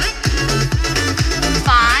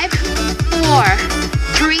 5, 4,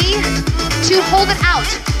 3, 2. Hold it out.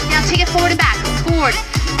 Now take it forward and back. Forward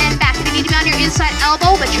and back. If you need to be on your inside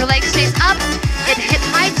elbow, but your leg stays up at hip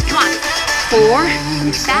height. Come on. 4,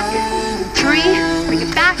 back. 3, bring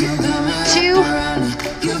it back. 2,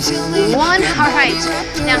 1. All right.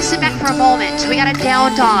 Now sit back for a moment. We got a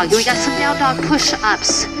down dog. We got some down dog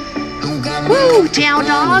push-ups. Woo, down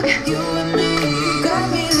dog.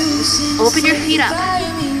 Open your feet up.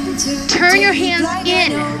 Turn your hands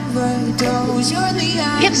in.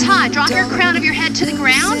 Hips high. Drop your crown of your head to the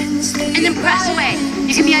ground and then press away.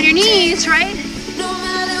 You can be on your knees, right?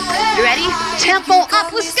 You ready? Tempo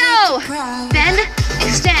up. Let's go. Bend,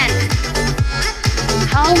 extend.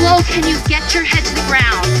 How low can you get your head to the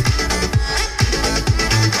ground?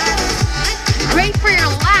 Great for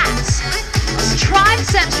your lats.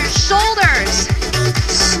 Triceps, your shoulders.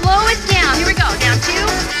 Slow it down. Here we go. Down 2.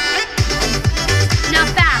 Now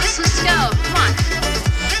fast. Let's go. Come on.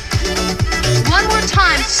 One more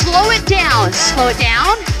time. Slow it down. Slow it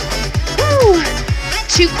down. Woo.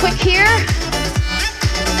 Too quick here.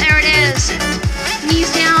 There it is.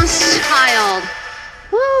 Knees down. Child.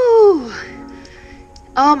 Woo.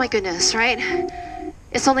 Oh my goodness, right?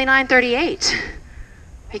 It's only 9:38.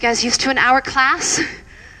 Are you guys used to an hour class?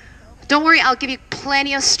 Don't worry, I'll give you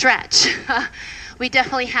plenty of stretch. We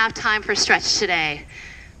definitely have time for stretch today.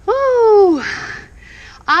 Woo!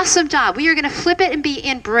 Awesome job. We are gonna flip it and be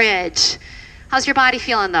in bridge. How's your body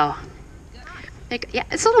feeling though? Yeah,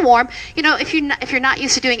 it's a little warm. You know, if you're not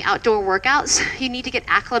used to doing outdoor workouts, you need to get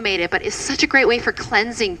acclimated, but it's such a great way for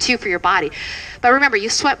cleansing too for your body. But remember, you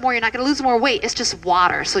sweat more, you're not gonna lose more weight, it's just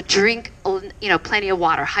water. So drink, plenty of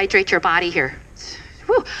water. Hydrate your body here.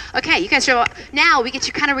 Whew. Okay, you guys are, now we get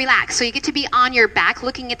to kind of relax. So you get to be on your back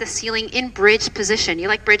looking at the ceiling in bridge position. You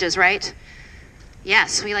like bridges, right?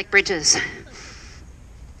 Yes, we like bridges.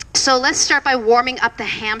 So let's start by warming up the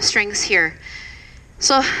hamstrings here.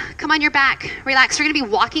 So come on your back, relax. We're gonna be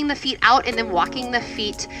walking the feet out and then walking the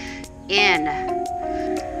feet in.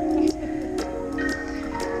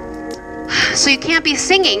 So you can't be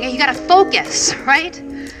singing, you gotta focus, right?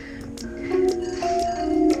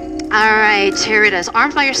 All right, here it is.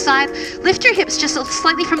 Arms by your side. Lift your hips just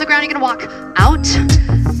slightly from the ground. You're gonna walk out,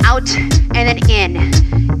 out, and then in.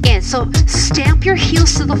 So stamp your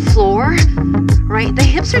heels to the floor, right? The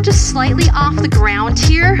hips are just slightly off the ground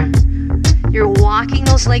here. You're walking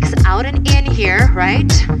those legs out and in here,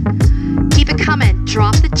 right? Keep it coming.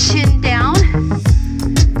 Drop the chin down.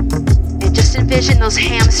 And just envision those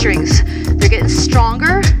hamstrings. They're getting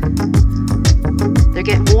stronger. They're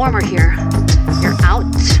getting warmer here. You're out.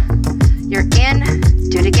 out. You're in.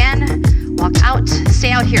 Do it again. Walk out.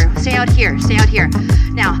 Stay out here. Stay out here. Stay out here.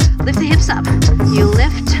 Now, lift the hips up. You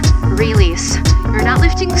lift, release. You're not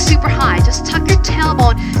lifting super high. Just tuck your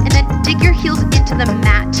tailbone and then dig your heels into the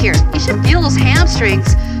mat here. You should feel those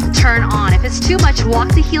hamstrings turn on. If it's too much, walk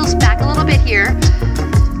the heels back a little bit here.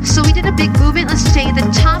 So we did a big movement. Let's stay at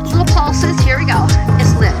the top, little pulses. Here we go.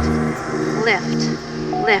 It's lift,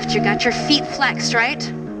 lift, lift. You got your feet flexed, right?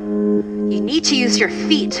 You need to use your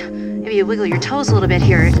feet. Maybe you wiggle your toes a little bit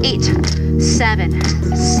here. 8, 7,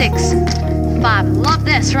 6, 5. Love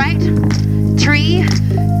this, right? 3,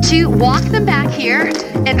 2. Walk them back here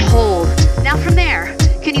and hold. Now from there,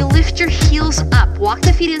 can you lift your heels up? Walk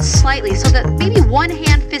the feet in slightly so that maybe one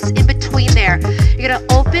hand fits in between there. You're gonna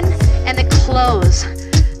open and then close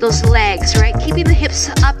those legs, right? Keeping the hips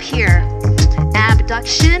up here.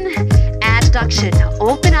 Abduction, adduction.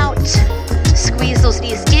 Open out, squeeze those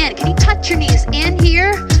knees in. Can you touch your knees in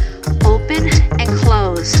here? Open and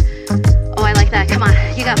close. Oh, I like that. Come on,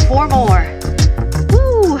 you got 4 more.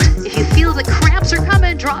 Woo! If you feel the cramps are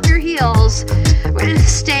coming, drop your heels. We're gonna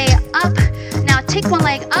stay up. Now take one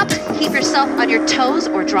leg up, keep yourself on your toes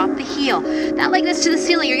or drop the heel. That leg is to the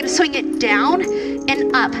ceiling. You're gonna swing it down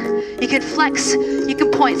and up. You can flex, you can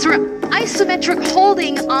point. So we're isometric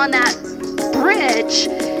holding on that bridge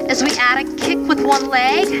as we add a kick with one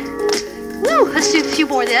leg. Woo, let's do a few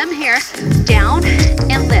more of them here. Down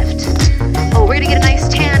and lift. Oh, we're gonna get a nice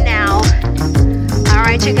tan now. All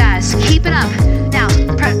right, you guys, keep it up. Now,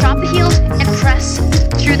 drop the heels and press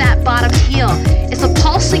through that bottom heel. It's a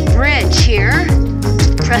pulsing bridge here.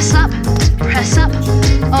 Press up, press up.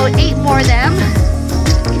 Oh, 8 more of them.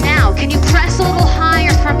 Now, can you press a little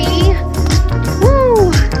higher for me?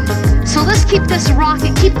 Woo! So let's keep this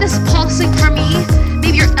rocking, keep this pulsing for me.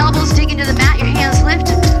 Maybe your elbows dig into the mat, your hands lift,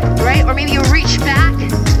 right? Or maybe you reach back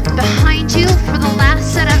behind you for the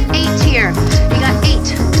last set of 8 here. You got 8,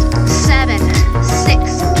 7,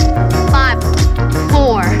 6, 5,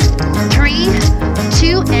 4, 3,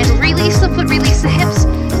 2, and release the foot, release the hips.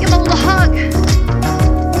 Give them a little hug.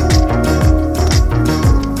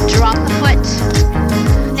 Drop the foot.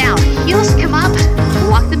 Now, heels come up,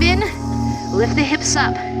 walk them in, lift the hips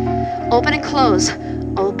up. Open and close,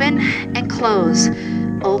 open and close,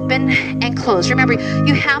 open and close. Remember,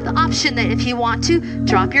 you have the option that if you want to,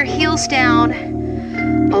 drop your heels down,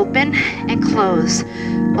 open and close.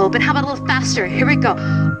 Open, how about a little faster? Here we go.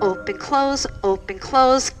 Open,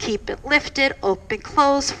 close, keep it lifted, open,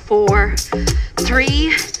 close. 4,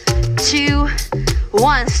 3, 2,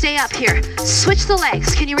 1. Stay up here. Switch the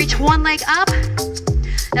legs. Can you reach one leg up?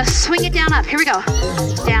 Now swing it down up. Here we go.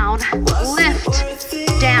 Down, lift,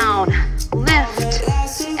 down, lift.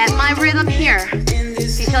 At my rhythm here.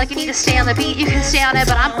 If you feel like you need to stay on the beat, you can stay on it,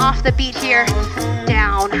 but I'm off the beat here.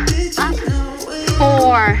 Down, up,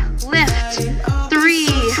 4, lift, 3,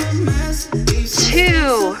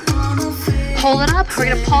 2. Hold it up. We're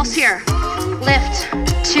gonna pulse here. Lift,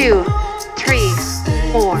 2, 3,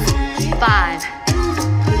 4, 5.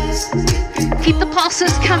 Keep the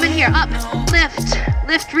pulses coming here. Up, lift,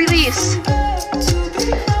 lift, release.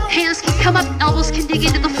 Hands can come up, elbows can dig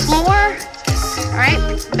into the floor. All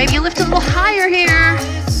right, maybe you lift a little higher here.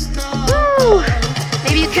 Woo!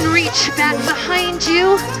 Maybe you can reach back behind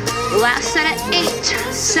you. Last set at 8,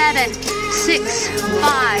 7, 6,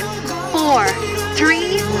 5, 4,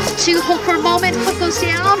 3, 2. Hold for a moment, foot goes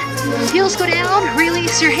down, heels go down,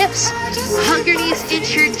 release your hips, hug your knees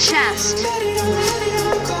into your chest.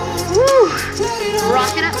 Woo!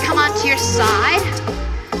 Rock it up, come onto your side.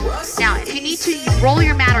 Now, if you need to roll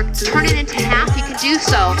your mat or turn it into half, you can do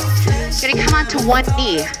so. You're gonna come onto one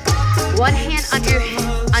knee. One hand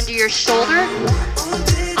under your shoulder.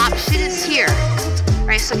 Option is here. All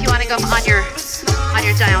right, so if you wanna go on your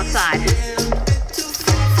down side.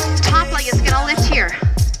 Top leg is gonna lift here.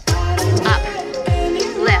 Up,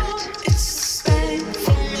 lift.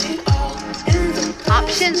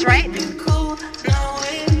 Options, right?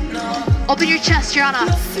 Open your chest, you're on a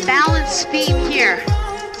balance beam here.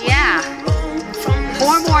 Yeah.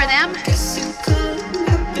 4 more of them.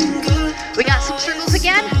 We got some circles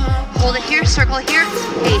again. Hold it here, circle here.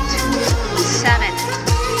 8, 7,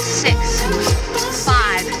 6,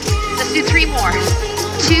 5. Let's do 3 more.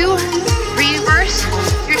 2, reverse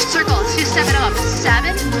your circle. Let's do 7 of them.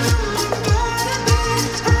 7,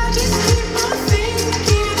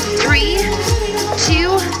 3,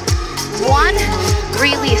 2, 1.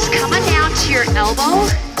 Release. Come on down to your elbow,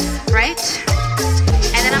 right?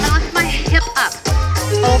 And then I'm gonna lift my hip up.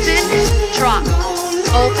 Open, drop.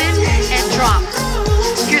 Open and drop.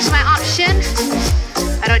 Here's my option.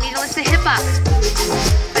 I don't need to lift the hip up,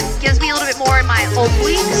 but it gives me a little bit more in my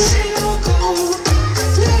obliques.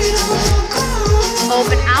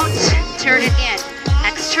 turn it in.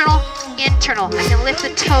 External, internal. I can lift the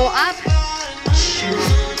toe up,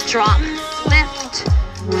 drop, lift.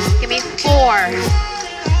 Give me 4,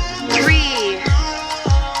 3,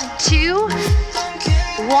 2,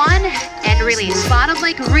 1, and release. Bottom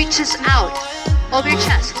leg reaches out over your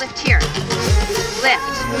chest. Lift here. Lift.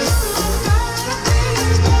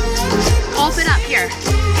 Open up here.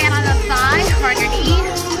 Hand on the thigh or on your knee.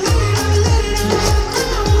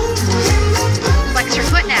 Flex your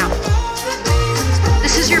foot now.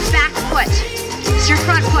 This is your back foot. This is your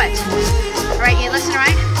front foot. All right, you listen,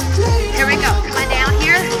 right? Here we go. Come on down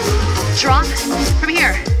here. Drop from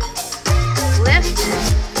here. Lift,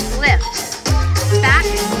 lift. Back,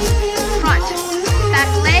 front. Back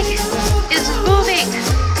leg is moving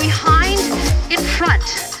behind, in front.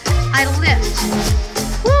 I lift.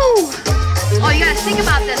 Woo! Oh, you gotta think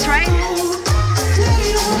about this, right?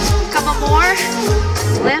 Couple more.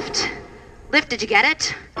 Lift, lift. Did you get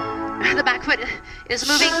it? The back foot is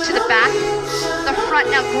moving to the back, the front.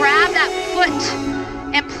 Now grab that foot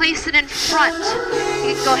and place it in front.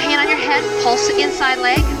 You can go hand on your head, pulse the inside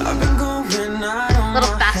leg. A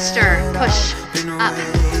little faster. Push. Up,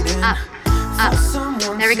 up, up.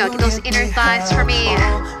 There we go. Get those inner thighs for me.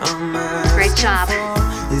 Great job.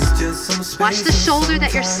 Watch the shoulder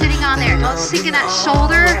that you're sitting on there. Don't sink in that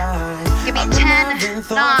shoulder. Give me 10,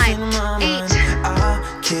 9, 8.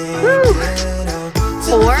 Woo.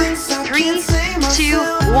 4, 3, 2,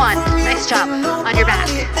 1. Nice job on your back.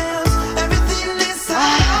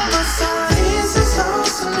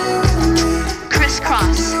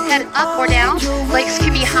 Crisscross. Head up or down. Legs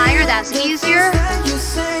can be higher. That's easier.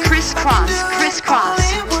 Crisscross.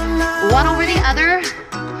 Crisscross. One over the other.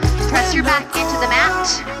 Press your back into the mat.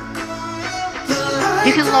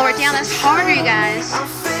 You can lower it down. That's harder, you guys.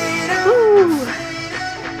 Woo.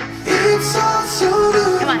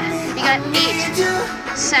 Come on. You got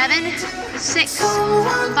 8, 7, 6,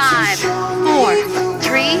 5, 4,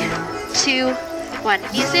 3, 2, 1.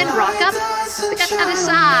 Knees in, rock up. We got the other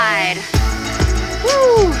side.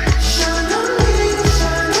 Woo!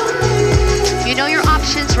 You know your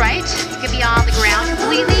options, right? You can be on the ground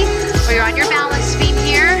completely, or you're on your balance beam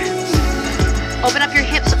here. Open up your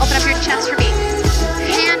hips, open up your chest for me.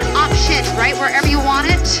 Hand option, right? Wherever you want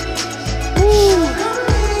it. Woo!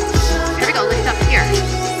 Here we go, lift up here.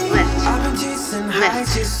 Lift.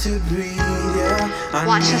 Lift.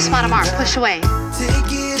 Watch the bottom arm. Push away.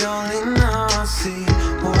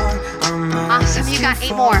 Awesome. You got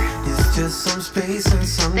 8 more.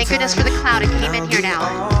 Thank goodness for the cloud. It came in here now.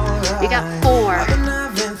 You got 4,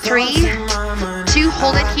 3, 2.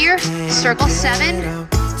 Hold it here. Circle 7.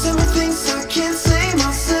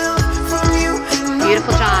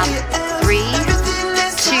 Beautiful job. 3,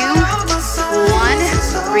 2,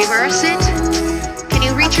 1. Reverse it. Can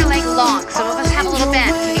you reach your leg long? Some of us have a little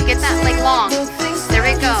bend. Can you get that leg long? There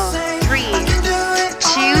we go. 3,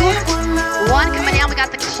 2, 1. Coming down. We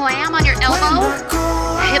got the clam on your elbow.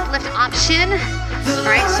 Hip lift option. All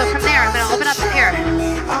right, so from there, I'm going to open up here.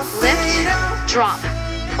 Lift, drop,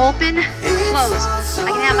 open, close.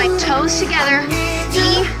 I can have my toes together.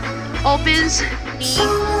 Knee opens, knee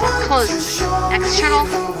closes. External,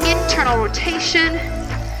 internal rotation.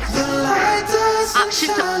 Option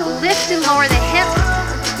to lift and lower the hip.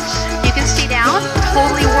 You can stay down,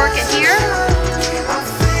 totally work it here.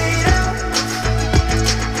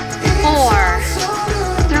 4,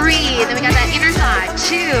 3, then we got that inner thigh.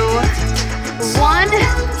 2, 1.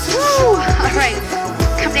 Woo! All right,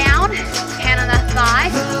 come down, hand on that thigh,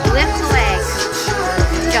 lift the leg.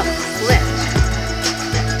 Go, lift.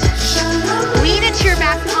 Lean into your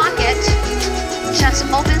back pocket. Chest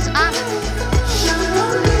opens up.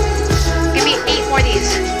 Give me 8 more of these.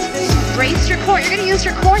 Brace your core. You're going to use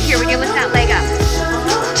your core here when you lift that leg up.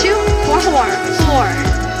 2, 4 more. 4,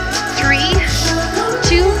 3,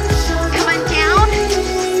 2. Come on down.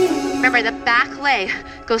 Remember, the back leg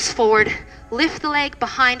goes forward. Lift the leg,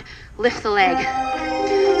 behind, lift the leg.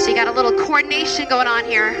 So you got a little coordination going on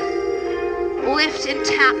here. Lift and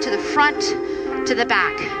tap to the front, to the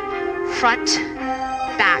back. Front,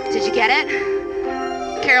 back. Did you get it?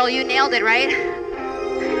 Carol, you nailed it, right?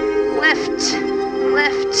 Lift,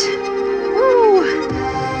 lift. Woo.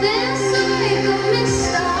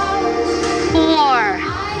 4,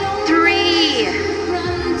 3,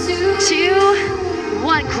 2,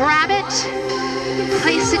 1. Grab it.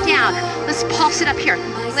 Place it down. Let's pulse it up here.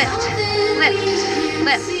 Lift, lift,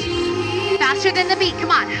 lift. Faster than the beat.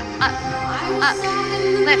 Come on. Up, up,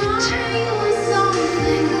 lift.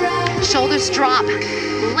 Shoulders drop.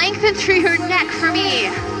 Lengthen through your neck for me.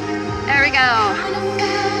 There we go.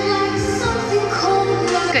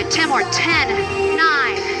 Good. 10 more. 10,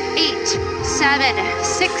 9, 8, 7,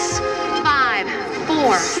 6, 5, 5,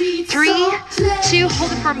 4, 3, 2,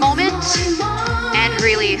 hold it for a moment, and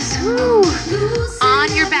release. Woo.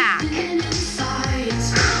 On your back.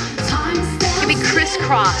 Give me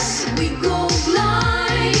crisscross.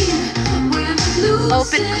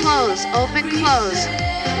 Open, close, open, close.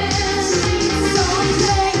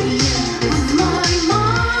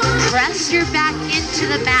 Press your back into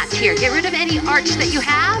the mat here. Get rid of any arch that you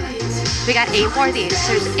have. We got 8 more of these.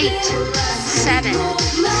 So there's 8, 7,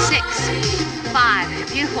 6,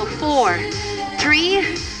 5. Beautiful. 4,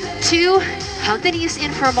 3, 2. Hug the knees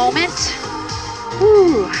in for a moment.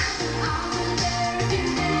 Woo.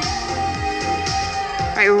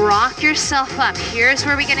 All right, rock yourself up. Here's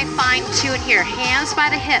where we're gonna fine tune here. Hands by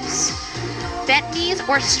the hips. Bent knees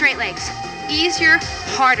or straight legs. Easier,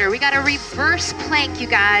 harder. We got a reverse plank, you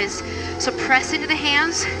guys. So press into the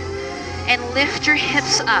hands and lift your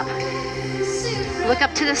hips up. Look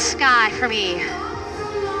up to the sky for me.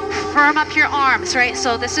 Firm up your arms, right?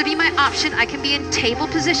 So this would be my option. I can be in table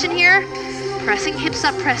position here. Pressing hips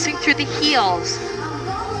up, pressing through the heels.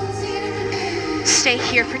 Stay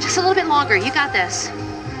here for just a little bit longer. You got this.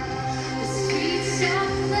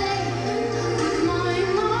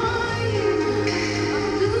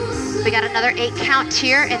 We got another 8 count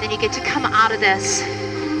here, and then you get to come out of this.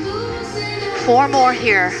 4 more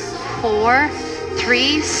here. 4,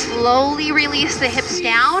 3, slowly release the hips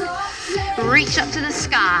down. Reach up to the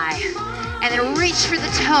sky, and then reach for the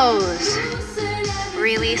toes.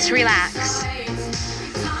 Release, relax.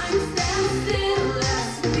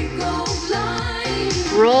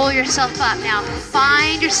 Roll yourself up. Now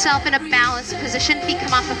find yourself in a balanced position. Feet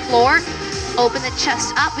come off the floor. Open the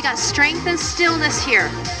chest up. We got strength and stillness here.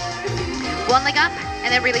 One leg up,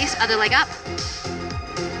 and then release, other leg up.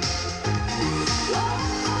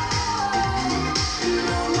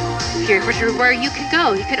 Here's where you can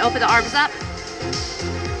go. You can open the arms up.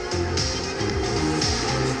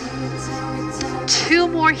 2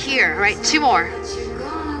 more here, right? 2 more.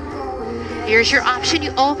 Here's your option.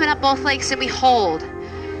 You open up both legs and we hold.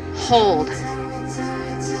 Hold.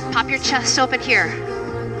 Pop your chest open here.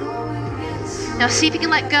 Now see if you can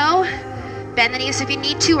let go. Bend the knees if you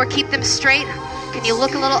need to, or keep them straight. Can you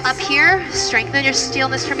look a little up here? Strengthen your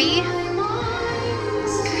stillness for me.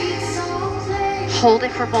 Hold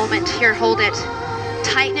it for a moment. Here, hold it.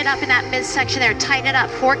 Tighten it up in that midsection there. Tighten it up.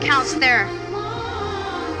 4 counts there.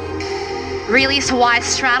 Release, wide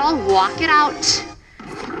straddle. Walk it out.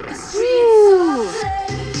 Woo.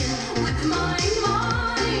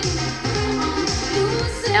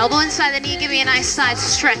 Elbow inside the knee. Give me a nice side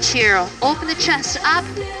stretch here. Open the chest up.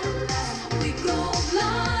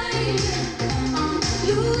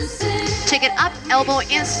 Take it up, elbow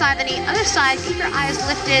inside the knee. Other side, keep your eyes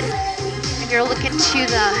lifted. And you're looking to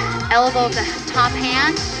the elbow of the top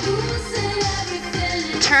hand.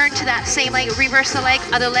 Turn to that same leg, reverse the leg,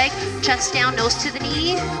 other leg, chest down, nose to the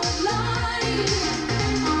knee.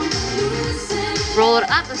 Roll it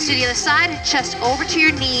up, let's do the other side. Chest over to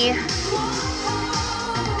your knee.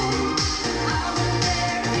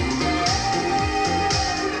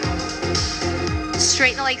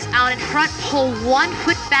 Straighten the legs out in front, pull 1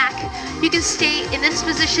 foot back. You can stay in this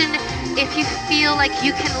position if you feel like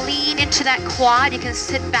you can lean into that quad. You can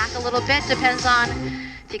sit back a little bit, depends on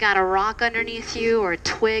if you got a rock underneath you or a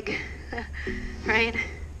twig, right?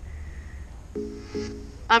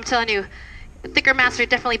 I'm telling you, thicker mats are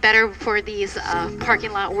definitely better for these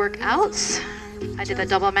parking lot workouts. I did the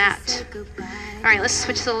double mat. All right, let's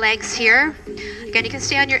switch the legs here. Again, you can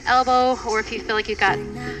stay on your elbow, or if you feel like you got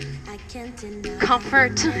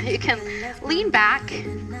comfort, you can lean back.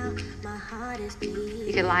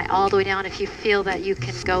 You can lie all the way down if you feel that you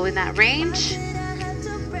can go in that range.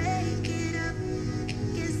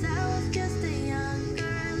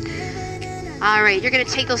 All right, you're gonna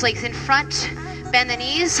take those legs in front, bend the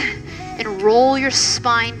knees, and roll your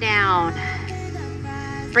spine down.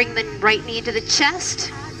 Bring the right knee to the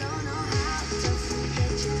chest.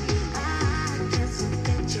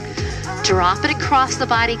 Drop it across the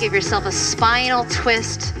body, give yourself a spinal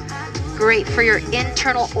twist. Great for your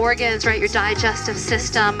internal organs, right? Your digestive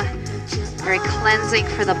system. Very cleansing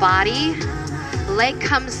for the body. Leg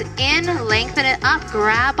comes in, lengthen it up,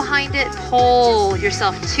 grab behind it, pull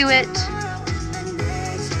yourself to it.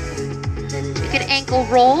 You can ankle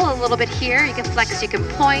roll a little bit here. You can flex, you can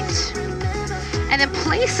point. And then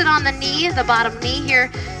place it on the knee, the bottom knee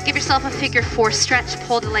here. Give yourself a figure 4 stretch,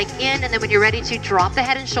 pull the leg in, and then when you're ready to drop the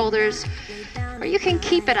head and shoulders, or you can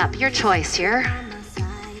keep it up, your choice here.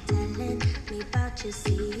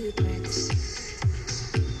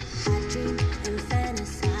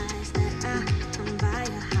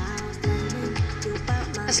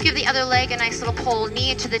 Let's give the other leg a nice little pull,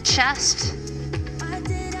 knee to the chest.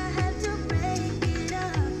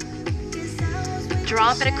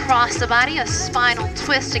 drop it across the body, a spinal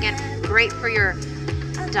twist. Again, great for your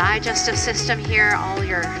digestive system here, all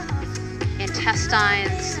your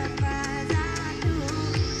intestines.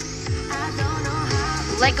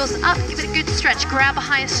 Leg goes up, give it a good stretch. Grab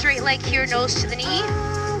behind a straight leg here, nose to the knee.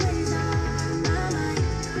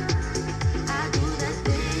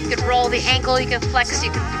 You can roll the ankle, you can flex,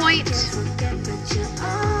 you can point.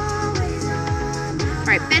 All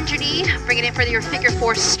right, bend your knee, bring it in for your figure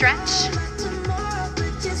 4 stretch.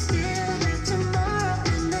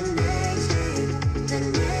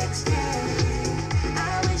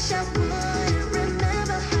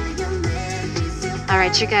 All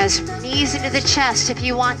right, you guys, knees into the chest. If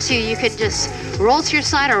you want to, you can just roll to your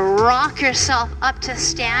side or rock yourself up to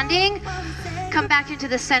standing. Come back into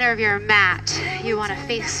the center of your mat. You want to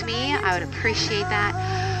face me, I would appreciate that.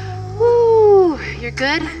 Woo, you're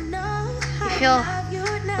good? You feel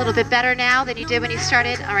a little bit better now than you did when you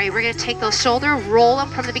started? All right, we're gonna take those shoulder, roll them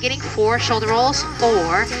from the beginning. 4 shoulder rolls,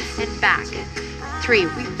 4, and back. 3,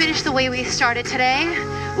 we finished the way we started today.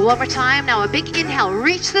 One more time, now a big inhale,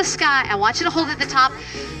 reach the sky. I want you to hold it at the top.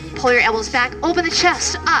 Pull your elbows back, open the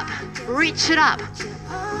chest, up, reach it up.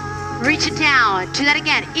 Reach it down, do that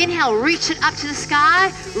again. Inhale, reach it up to the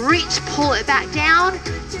sky. Reach, pull it back down.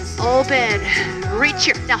 Open, reach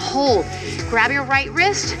your, now hold. Grab your right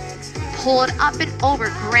wrist, pull it up and over.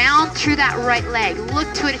 Ground through that right leg.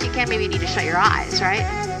 Look to it if you can, maybe you need to shut your eyes, right?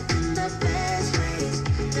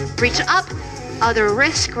 Reach it up, other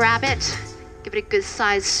wrist, grab it. Give it a good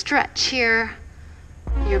size stretch here.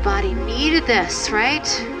 Your body needed this, right?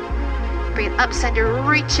 Bring it up center,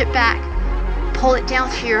 reach it back. Pull it down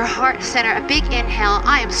through your heart center. A big inhale.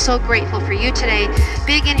 I am so grateful for you today.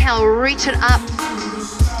 Big inhale, reach it up.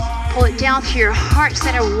 Pull it down through your heart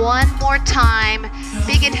center one more time.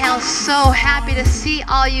 Big inhale, so happy to see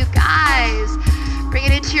all you guys. Bring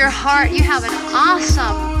it into your heart. You have an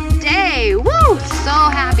awesome day. Woo, so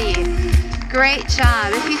happy. Great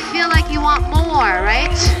job. If you feel like you want more,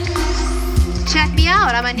 right? Check me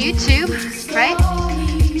out. I'm on YouTube, right?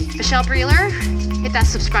 Michelle Breeler. Hit that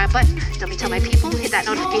subscribe button. Let me tell my people. Hit that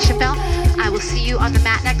notification bell. I will see you on the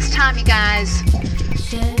mat next time, you guys.